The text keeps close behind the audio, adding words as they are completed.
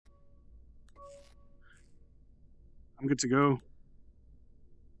I'm good to go.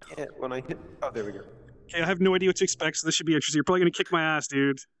 Yeah, when I hit... Oh, there we go. Okay, I have no idea what to expect, so this should be interesting. You're probably gonna kick my ass,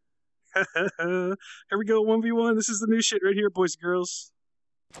 dude. Here we go, 1v1. This is the new shit right here, boys and girls.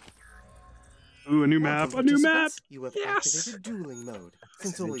 Ooh, a new map. A new map! You have Yes! activated dueling mode.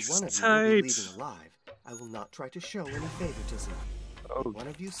 Since only one of you Tight. will be leaving alive, I will not try to show any favoritism. Oh, One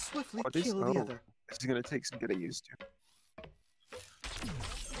of you swiftly what is... kill the other. This is gonna take some getting used to.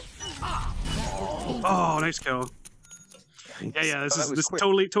 Oh, nice kill. Yeah, this is quick.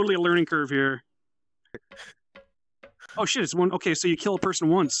 totally a learning curve here. Oh shit, it's one. Okay, so you kill a person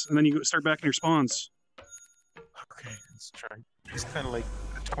once, and then you start back in your spawns. Okay, let's try. It's kind of like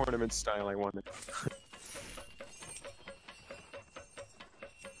the tournament style I wanted.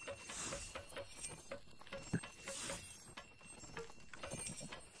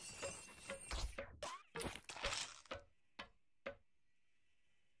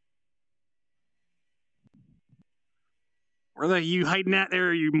 Where the you hiding at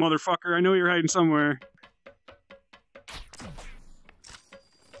there, you motherfucker? I know you're hiding somewhere.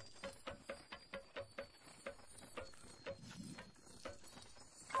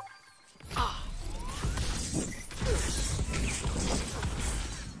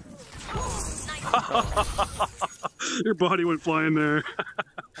 Your body went flying there.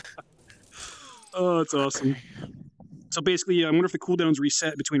 Oh, that's awesome. So basically, I wonder if the cooldowns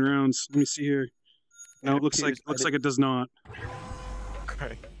reset between rounds. Let me see here. No, it looks like it does not.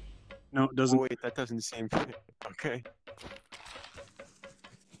 Okay. No, it doesn't. Oh, wait, that doesn't seem... Okay.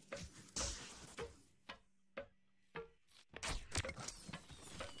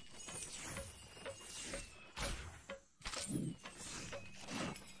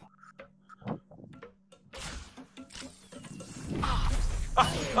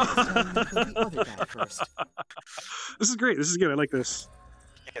 This is great. This is good. I like this.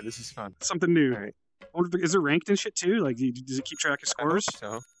 Yeah, this is fun. Something new. All right. I wonder if is it ranked and shit too? Like, does it keep track of I hope scores?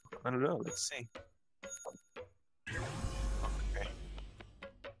 so. I don't know. Let's see. Okay.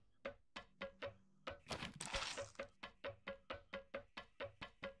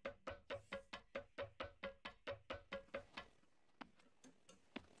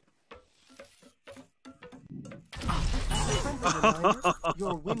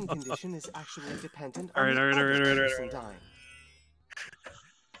 Your win condition is actually dependent All on right, the all right, all right, other all right, person all right. dying.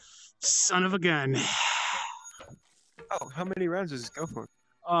 Son of a gun. Oh, how many rounds does this go for?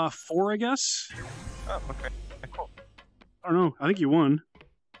 4, I guess. Oh, okay. Cool. I don't know. I think you won.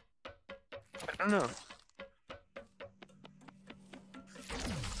 I don't know.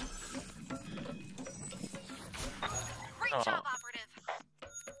 Great job, operative.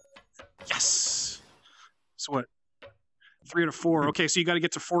 Yes. So what? 3 out of 4. Okay, so you got to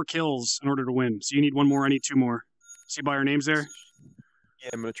get to 4 kills in order to win. So you need 1 more. I need 2 more. See by our names there? Yeah,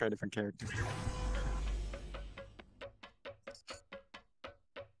 I'm gonna try different characters.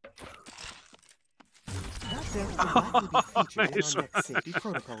 Nice. Safety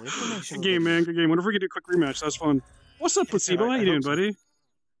protocol information. Good game, man. Good game. Wonder if we could do a quick rematch. That was fun. What's up, Placebo? How you doing, buddy?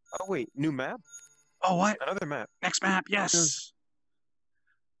 Oh wait, new map? Oh, what? Another map. Next map, yes.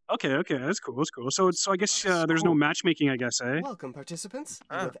 Okay, that's cool. That's cool. So I guess there's no matchmaking, I guess, eh? Welcome, participants. You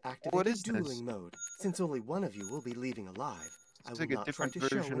Ah, have what activated is this? dueling mode. Since only one of you will be leaving alive, I It's will like a not try different to show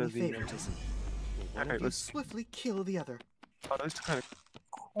version any of the- favoritism. Will one Alright, of you let's- swiftly kill the other. Oh, that's kind of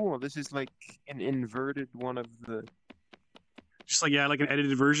cool. This is like an inverted one of the... Just like, yeah, like an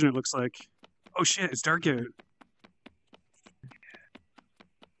edited version, it looks like. Oh shit, it's dark out.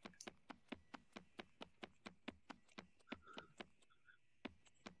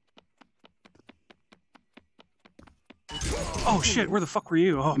 Oh shit, where the fuck were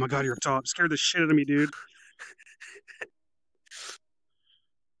you? Oh my god, you're up top. Scared the shit out of me, dude.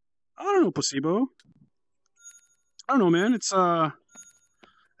 I don't know, Placebo. I don't know, man. It's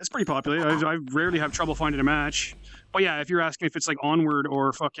pretty popular. I rarely have trouble finding a match. But yeah, if you're asking if it's like Onward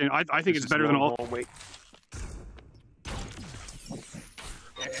or fucking, I think it's better than all. Wait.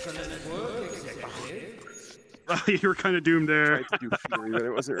 You were kind of doomed there. Tried to do Fury, but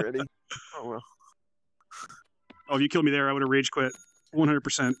it wasn't ready. Oh well. Oh, if you killed me there, I would have rage quit.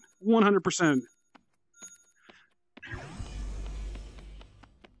 100%. 100%.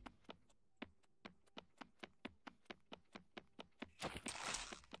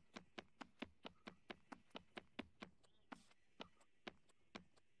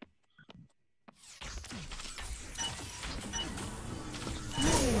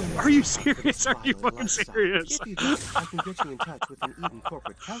 Are you serious? Are you fucking serious? If you'd like, I can get you in touch with an Eden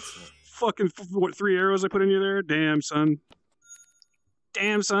corporate counselor. Fucking, what, 3 arrows I put in you there? Damn, son.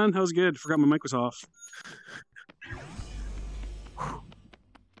 Damn, son. That was good. Forgot my mic was off.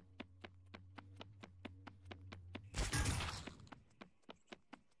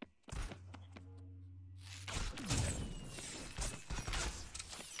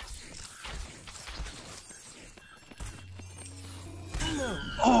 go.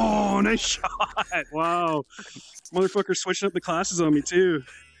 Oh, nice shot! Wow, motherfucker switching up the classes on me too.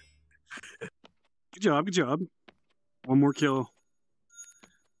 Good job, good job. One more kill.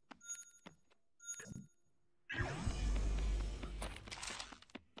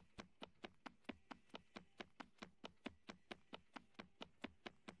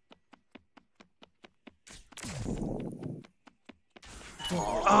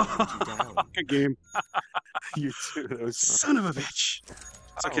 Oh, good game. You too. That was Son of a bitch.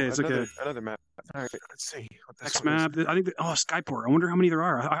 It's okay, it's okay. Another map. All right, let's see. What this Next one is. map, I think, oh, Skyport. I wonder how many there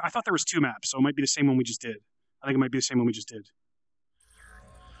are. I thought there was 2 maps, so it might be the same one we just did. I think it might be the same one we just did.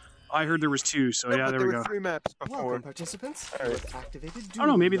 I heard there was 2, so No, yeah, but there there we were go. 3 maps before. Welcome, participants. All You right. have activated I don't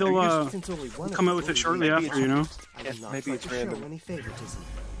know, maybe dueling they'll mode. Since only one of come you out with will it shortly be after, you know? I Yeah, will not maybe try it's to show random. any favoritism.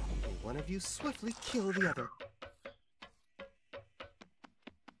 May one of you swiftly kill the other.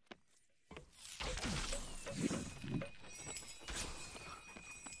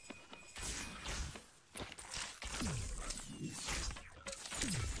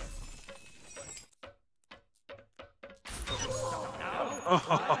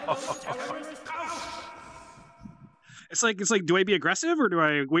 It's like, do I be aggressive or do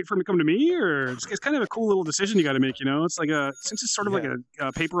I wait for him to come to me? Or it's kind of a cool little decision you got to make, you know? It's like since it's sort of like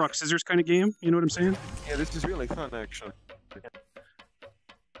a paper rock scissors kind of game. You know what I'm saying? Yeah, this is really fun, actually.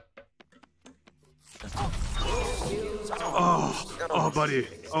 Oh, buddy.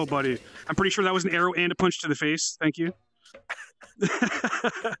 Oh, buddy. I'm pretty sure that was an arrow and a punch to the face. Thank you.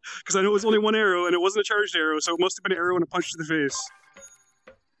 Because I know it was only one arrow and it wasn't a charged arrow, so it must have been an arrow and a punch to the face.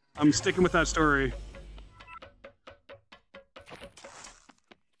 I'm sticking with that story.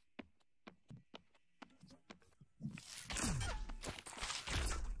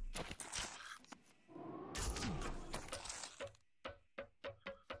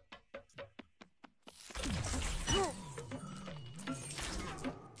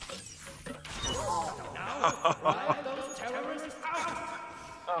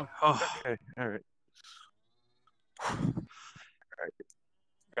 Oh, Okay, all right. All right.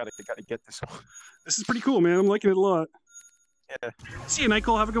 Gotta get this one. this is pretty cool, man. I'm liking it a lot. Yeah. See you,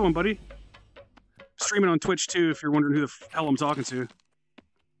 Nightcall. Have a good one, buddy. Streaming on Twitch too, if you're wondering who the hell I'm talking to.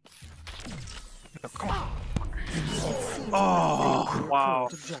 Oh, come on. Oh, Your wow.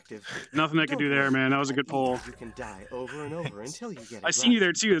 current objective. Nothing I could do there, man. That was a good pull. You can die over and over until you get it I seen you right.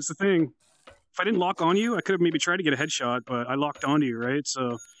 there too. That's the thing. If I didn't lock on you, I could have maybe tried to get a headshot, but I locked onto you, right?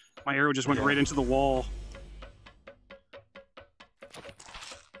 So my arrow just went right into the wall.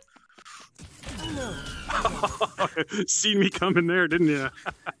 Seen me coming there, didn't you?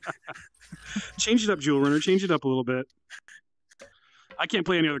 Change it up, Jewel Runner. Change it up a little bit. I can't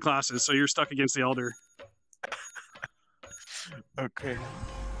play any other classes, so you're stuck against the Elder. Okay.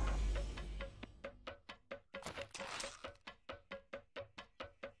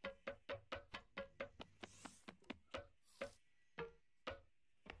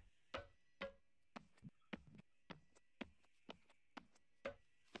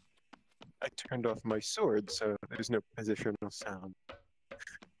 I turned off my sword, so there's no positional sound.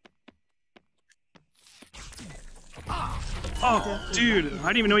 Oh, dude, I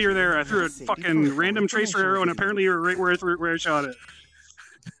didn't even know you were there. I threw a fucking random tracer arrow, and apparently you were right where I shot it.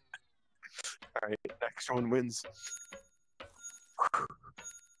 All right, next one wins.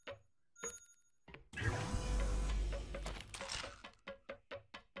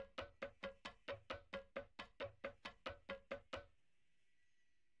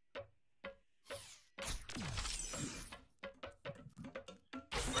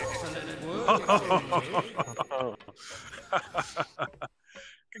 Oh.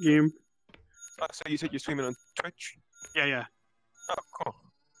 Good game. So you said you're streaming on Twitch? Yeah, yeah. Oh, cool.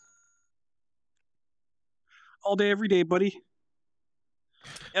 All day, every day, buddy.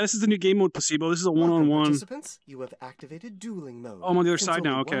 Yeah, this is the new game mode placebo. This is a Welcome, one-on-one. participants. You have activated dueling mode. Oh, I'm on the other Since side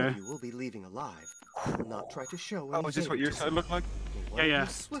now, only one okay. of you will be leaving alive. I will not try to show Oh, any is this what your side favoritism. looked like? May one Yeah, of yeah. you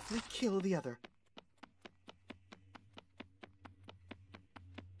swiftly kill the other.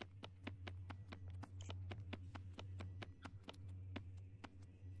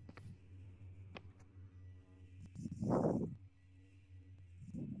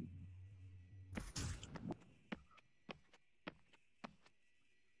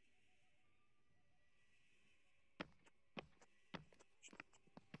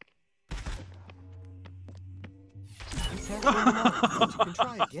 You can't win them all, but you can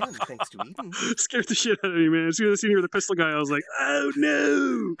try again thanks to Eden. Scared the shit out of me, man. As soon as I seen you with the pistol guy, I was like, oh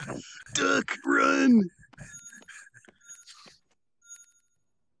no! Duck, run!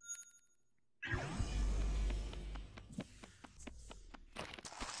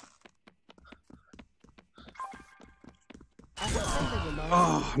 I have something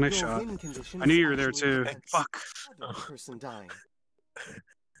Oh, nice shot. I knew you were there too. Fuck. Other person dying.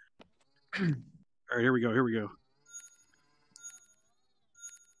 All right, here we go. Here we go.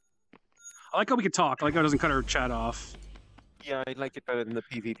 I like how we can talk. I like how it doesn't cut our chat off. Yeah, I like it better than the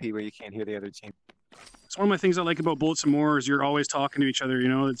PvP where you can't hear the other team. It's one of my things I like about Bullets and More is you're always talking to each other. You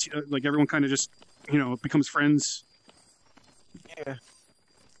know, it's like everyone kind of just becomes friends. Yeah.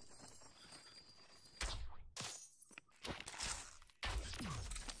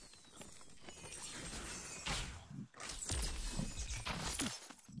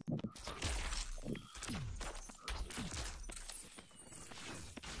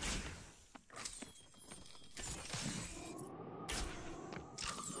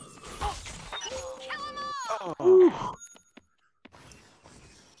 Oh.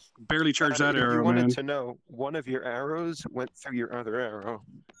 Barely charged that You arrow, wanted man. to know, one of your arrows went through your other arrow.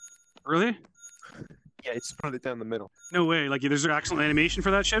 Really? Yeah, it split it down the middle. No way. Like, there's an actual animation for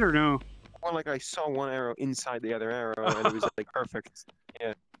that shit, or no? Well, like I saw one arrow inside the other arrow, and it was like perfect.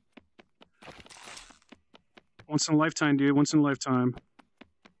 Yeah. Once in a lifetime, dude. Once in a lifetime.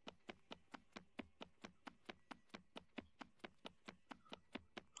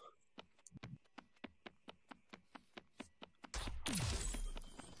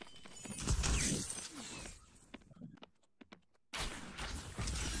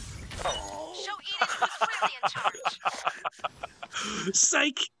 Show Eden who's really in charge.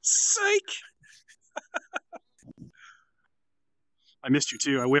 Psych! Psych! I missed you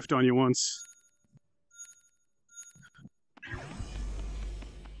too. I whiffed on you once.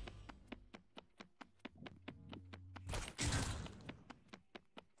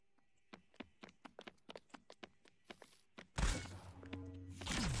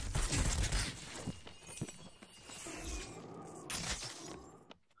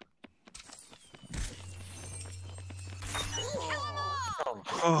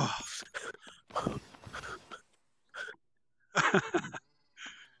 Oh.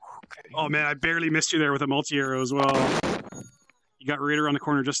 Oh man, I barely missed you there with a multi-arrow as well. You got right around the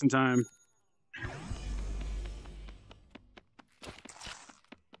corner just in time.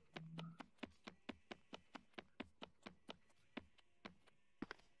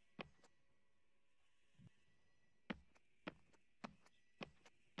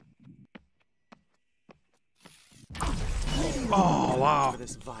 Oh wow!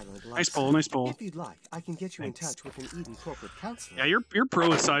 Nice pull, nice pull. If you'd like, I can get you in touch with an Eden corporate counselor. Yeah, you're pro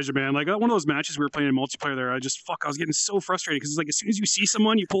with Saja, man. Like one of those matches we were playing in multiplayer there, I was getting so frustrated because it's like as soon as you see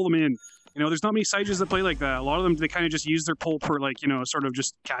someone, you pull them in. You know, there's not many Sajas that play like that. A lot of them they kind of just use their pull per sort of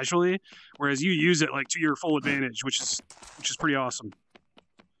just casually, whereas you use it like to your full advantage, which is pretty awesome.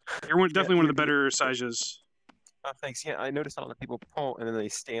 You're definitely one of the better Sajas. Oh, thanks. Yeah, I noticed a lot of people pull and then they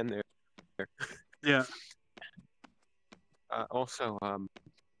stand there. Yeah. Also,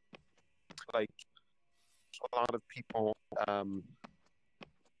 like a lot of people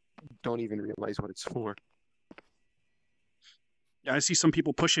don't even realize what it's for. Yeah, I see some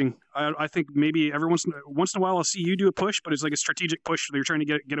people pushing. I think maybe every once in a while I'll see you do a push, but it's like a strategic push. They're trying to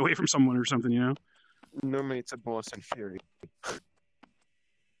get away from someone or something, you know? Normally, it's a boss in Fury.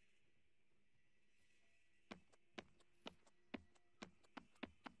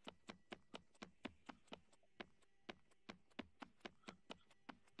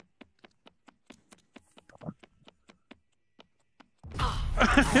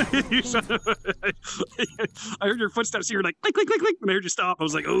 You son of I heard your footsteps. You were like click, click, click, click, and I heard you stop. I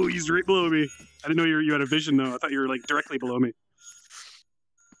was like, oh, he's right below me. I didn't know you had a vision though. I thought you were like directly below me.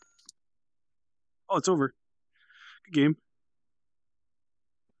 Oh, it's over. Good game.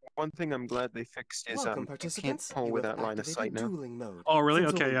 One thing I'm glad they fixed is Welcome, you can't participants. pull You without have line of sight activated now. dueling mode. Oh, really?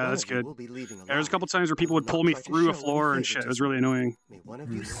 Since Okay, only yeah, one that's of you good. will be leaving Yeah, there's a alive, couple times where people I would will pull not me try to through a show floor any and shit. It was favoritism. really annoying. May one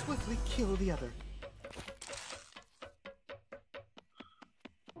of you swiftly kill the other.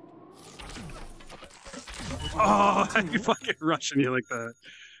 Oh, you fucking rushing you like that.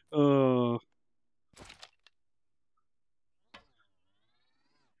 Oh.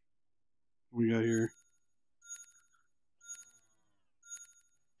 What we got here?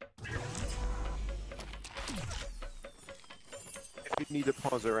 If you need to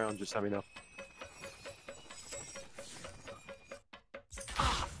pause around, just let me know.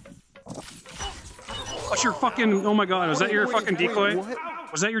 What's your fucking? Oh my god, was that your fucking decoy? What?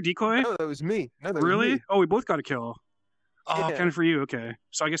 Was that your decoy? No, that was me. No, that was Really? me. Oh, we both got a kill. Oh, Yeah. kind of for you. Okay.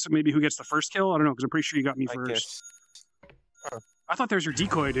 So I guess maybe who gets the first kill? I don't know because I'm pretty sure you got me I first. guess. I thought there's your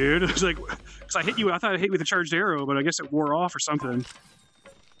decoy, dude. It was like, because I hit you. I thought I hit you with a charged arrow, but I guess it wore off or something.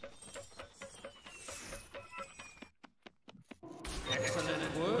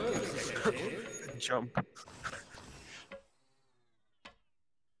 Jump.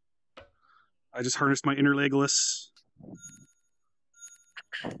 I just harnessed my inner Legolas.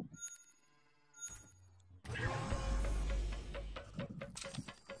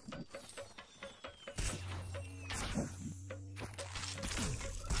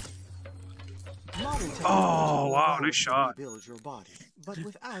 Modern technology Oh, will wow, allow nice us to shot. rebuild your body, but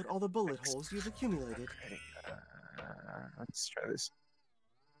without all the bullet holes you've accumulated. Okay, let's try this.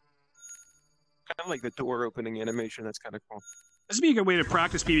 Kind of like the door opening animation. That's kind of cool. This would be a good way to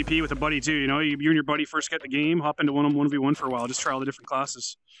practice PvP with a buddy too. You know, you and your buddy first get the game, hop into 1v1 for a while, just try all the different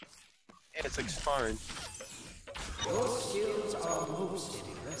classes. Yeah, it's like sparring. Your skills are most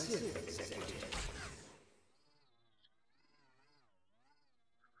impressive, Executive.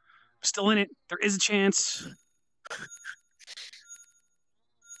 Still in it. There is a chance.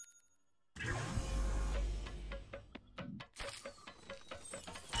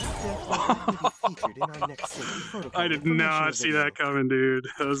 Featured in our next safety protocol I did informational not see video. that coming, dude.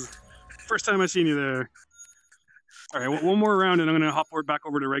 That was the first time I seen you there. All right, one more round, and I'm gonna hop back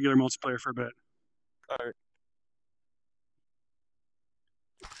over to regular multiplayer for a bit. All right.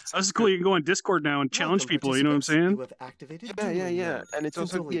 This is cool. You can go on Discord now and challenge Welcome, people. You know what I'm saying? participants. You have activated Yeah, dueling yeah. mode. And it's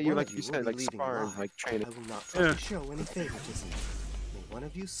Since also only yeah, you one like of you will said, be like leaving sparring, alive, like training. I will not try Yeah. to show any favoritism. May one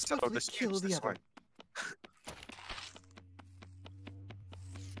of you So swiftly this kill use the this other. way.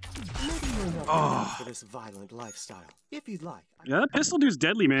 Maybe you're not Oh. ready for this violent lifestyle. If you'd like, I Yeah, that pistol dude's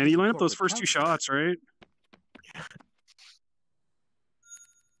deadly, man. He lined up those first two shots, right?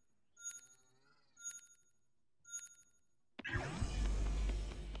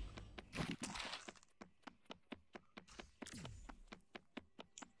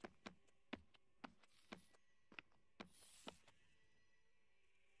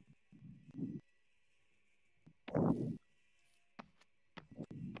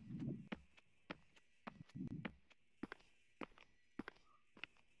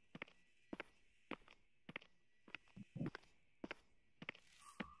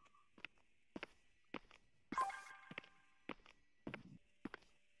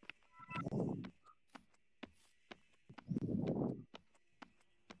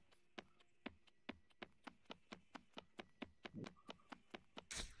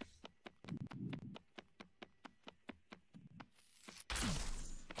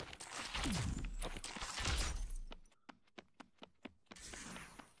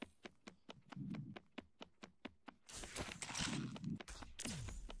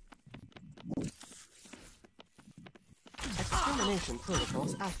 Extermination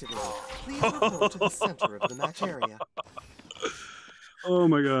protocols activated. Please report to the center of the match area. Oh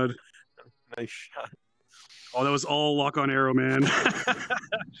my god. Nice shot. Oh, that was all lock on arrow, man.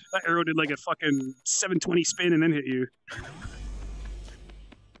 That arrow did like a fucking 720 spin and then hit you.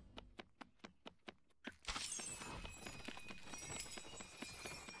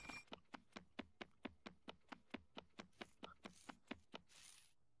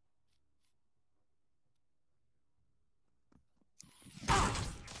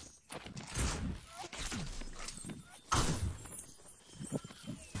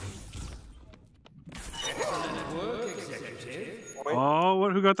 Wait, Oh,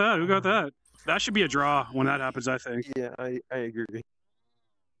 what? Who got that? Who got that? That should be a draw when that happens, I think. yeah, I agree.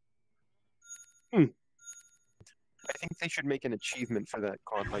 Hmm. I think they should make an achievement for that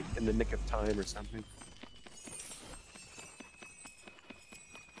called like in the nick of time or something.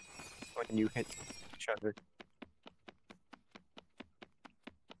 When you hit each other.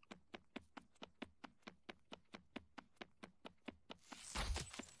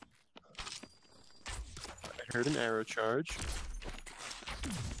 I heard an arrow charge.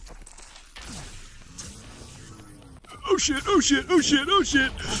 Oh shit! Oh shit! Oh shit! Oh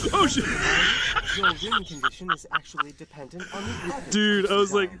shit! Oh shit! Your win condition is actually dependent on the other Dude, I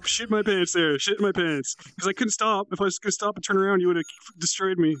was person's like, die. shit my pants there, shit my pants, because I couldn't stop. If I was gonna stop and turn around, you would have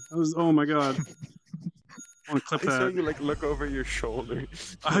destroyed me. I was, oh my god. I want to clip I saw that. you like look over your shoulder.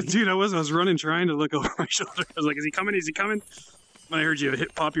 Dude, I was running, trying to look over my shoulder. I was like, is he coming? Is he coming? And I heard you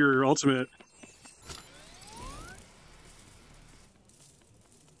hit pop your ultimate.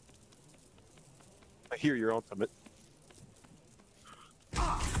 I hear your ultimate.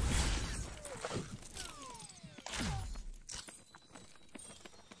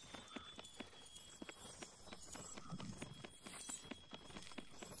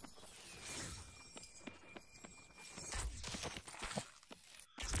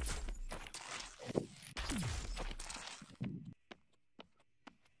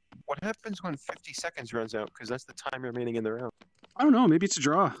 What happens when 50 seconds runs out? Because that's the time remaining in the round. I don't know. Maybe it's a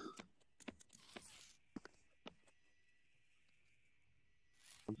draw.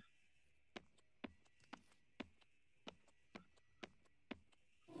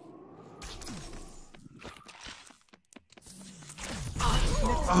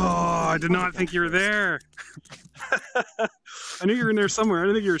 Oh, I did not think you were there. I knew you were in there somewhere. I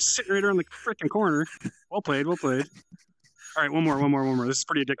didn't think you were sitting right around the freaking corner. Well played, well played. All right, one more. This is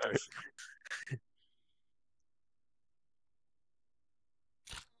pretty addictive.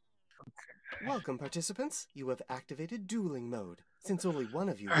 Welcome, participants. You have activated dueling mode. Since only one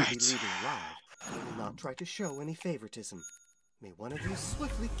of you will be Alright. leaving alive, I will not try to show any favoritism. May one of you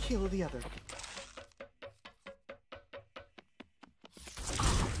swiftly kill the other.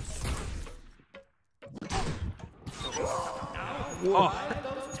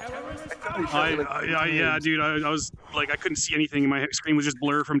 Yeah, dude. I was like, I couldn't see anything. My screen was just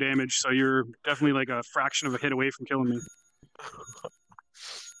blur from damage. So you're definitely like a fraction of a hit away from killing me.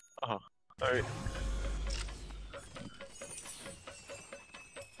 All right.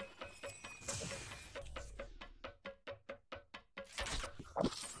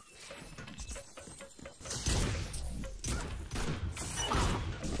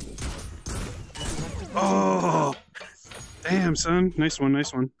 Oh, damn, son. Nice one,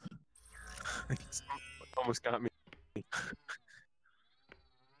 nice one. Almost got me.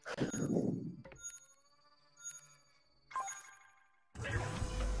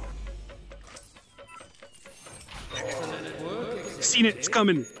 Seen it. It's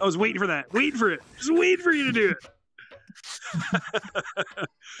coming. I was waiting for that. Waiting for it. Just waiting for you to do it.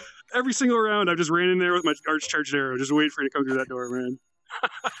 Every single round, I've just ran in there with my arch charged arrow, just waiting for you to come through that door, man.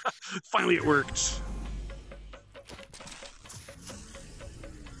 Finally, it worked.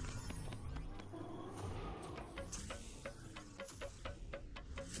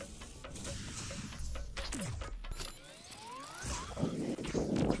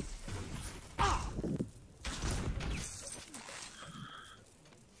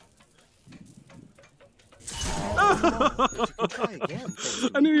 Try again. Thanks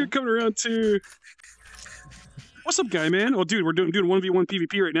to I knew you were Mika. coming around too. What's up, guy, man? Well, dude, we're doing 1v1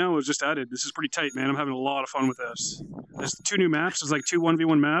 PvP right now. It was just added. This is pretty tight, man. I'm having a lot of fun with this. There's 2 new maps. There's like 2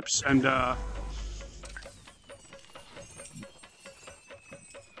 1v1 maps, and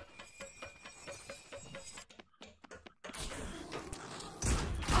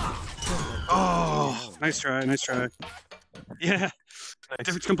oh, nice try, nice try. Yeah,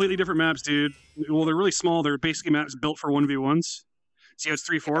 Nice. completely different maps, dude. Well, they're really small. They're basically maps built for 1v1s. See how it's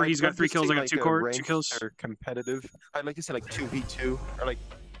 3-4? He's got 3 kills. I got 2 kills. Or competitive. I'd like to say like 2v2 or like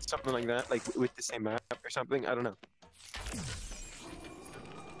something like that, like with the same map or something. I don't know.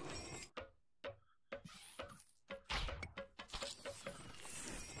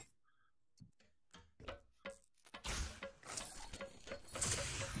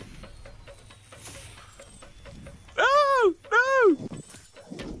 No! No!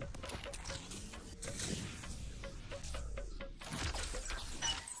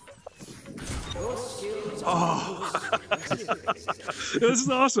 Oh, this is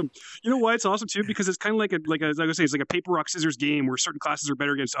awesome. You know why it's awesome too? Because it's kind of like like I say, it's like a paper rock scissors game where certain classes are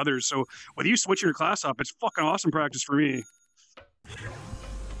better against others. So with you switching your class up, it's fucking awesome practice for me.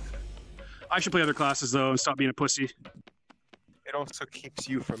 I should play other classes though and stop being a pussy. It also keeps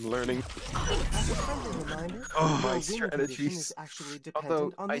you from learning. As a friendly reminder, Oh, my your win condition strategies. is actually dependent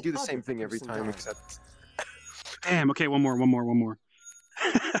Although on I the do the other same thing every person time, dying. except Damn. Okay, one more. One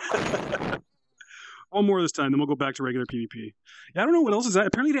more this time, then we'll go back to regular PvP. Yeah, I don't know what else is that.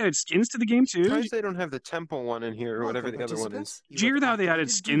 Apparently they added skins to the game too. sometimes they don't have the temple one in here or whatever Welcome, the other one is. participants. Did you hear have how they added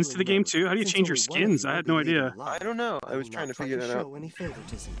activated skins to the dueling game mode. too? How do you Since change your only one of skins? you I will had be no leaving idea. alive, I don't know. I will was trying to not try figure that out. show any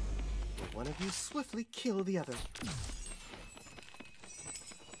favoritism. Will one of you swiftly kill the other?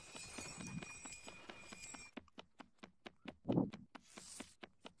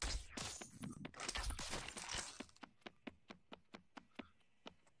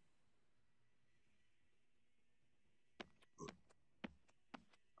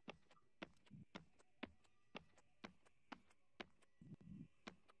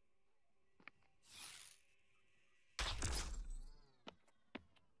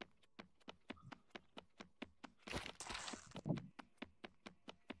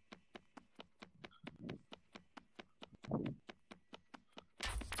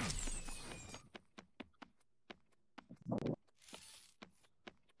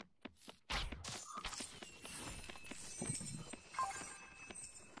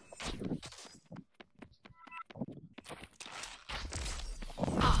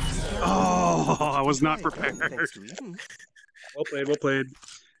 Oh, I was not Try again, prepared. thanks to Eden. Well played, well played.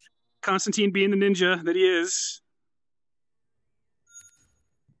 Constantine being the ninja that he is.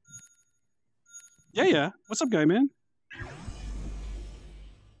 Yeah. What's up, guy, man?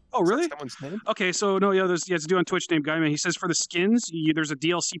 Oh, Is that really? someone's name? Okay, so no, yeah, there's it's a dude on Twitch named Guy Man. He says for the skins, there's a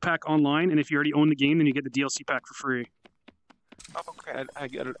DLC pack online, and if you already own the game, then you get the DLC pack for free. Okay, I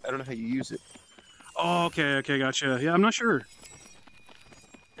don't know how you use it. Oh, okay, gotcha. Yeah, I'm not sure.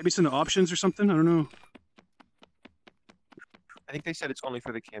 Maybe it's in the options or something. I don't know. I think they said it's only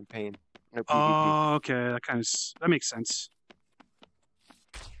for the campaign, no PvP. Oh, okay, that makes sense.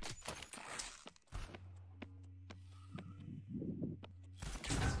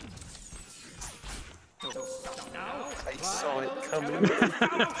 I saw it coming.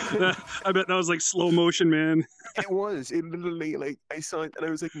 I bet that was like slow motion, man. It was. It literally, like, I saw it and I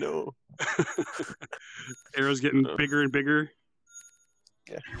was like, no. Arrow's getting bigger and bigger.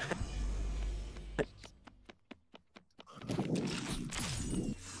 Yeah.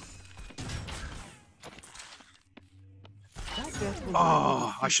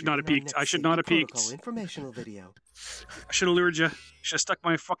 Oh, I should not have peeked. I should not have peeked. Informational video. I should have lured you. Should have stuck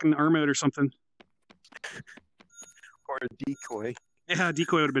my fucking arm out or something. Or a decoy. Yeah,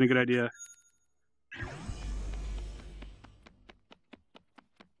 decoy would have been a good idea.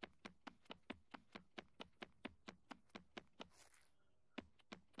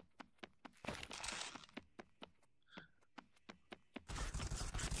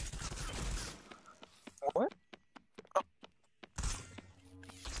 What?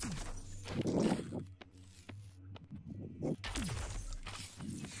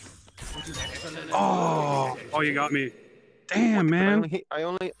 Oh, you got me. Damn, man. I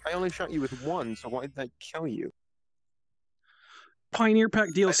only shot you with one, so why did that kill you? Pioneer Pack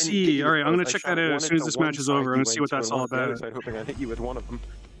I didn't hit DLC. you All with right, I'm gonna both. I check shot that out one as soon as into this one match is side, over. I'm you gonna see went what to that's the all one to the other about. side, hoping I'd hit you with one of them.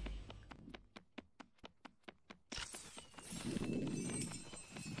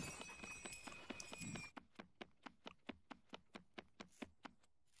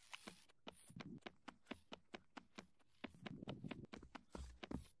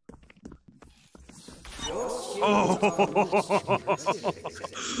 Oh,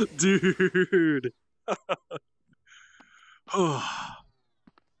 dude. Oh.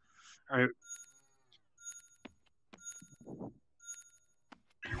 All right.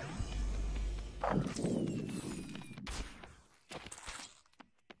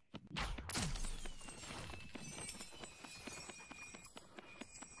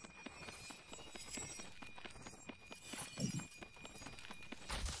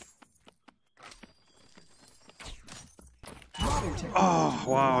 Oh,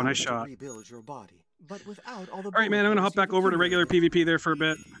 wow, nice shot. Rebuild your body, but without all the All right, man, I'm gonna hop back over to regular PvP there for a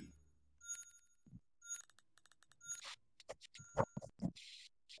bit.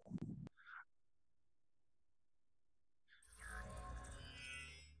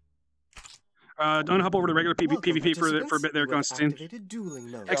 I'm gonna hop over to regular PvP for a bit there, Constantine.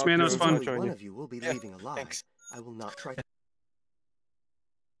 Thanks, man, that was fun. One of you will be leaving alive. Thanks. I will not try.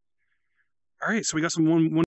 All right, so we got some one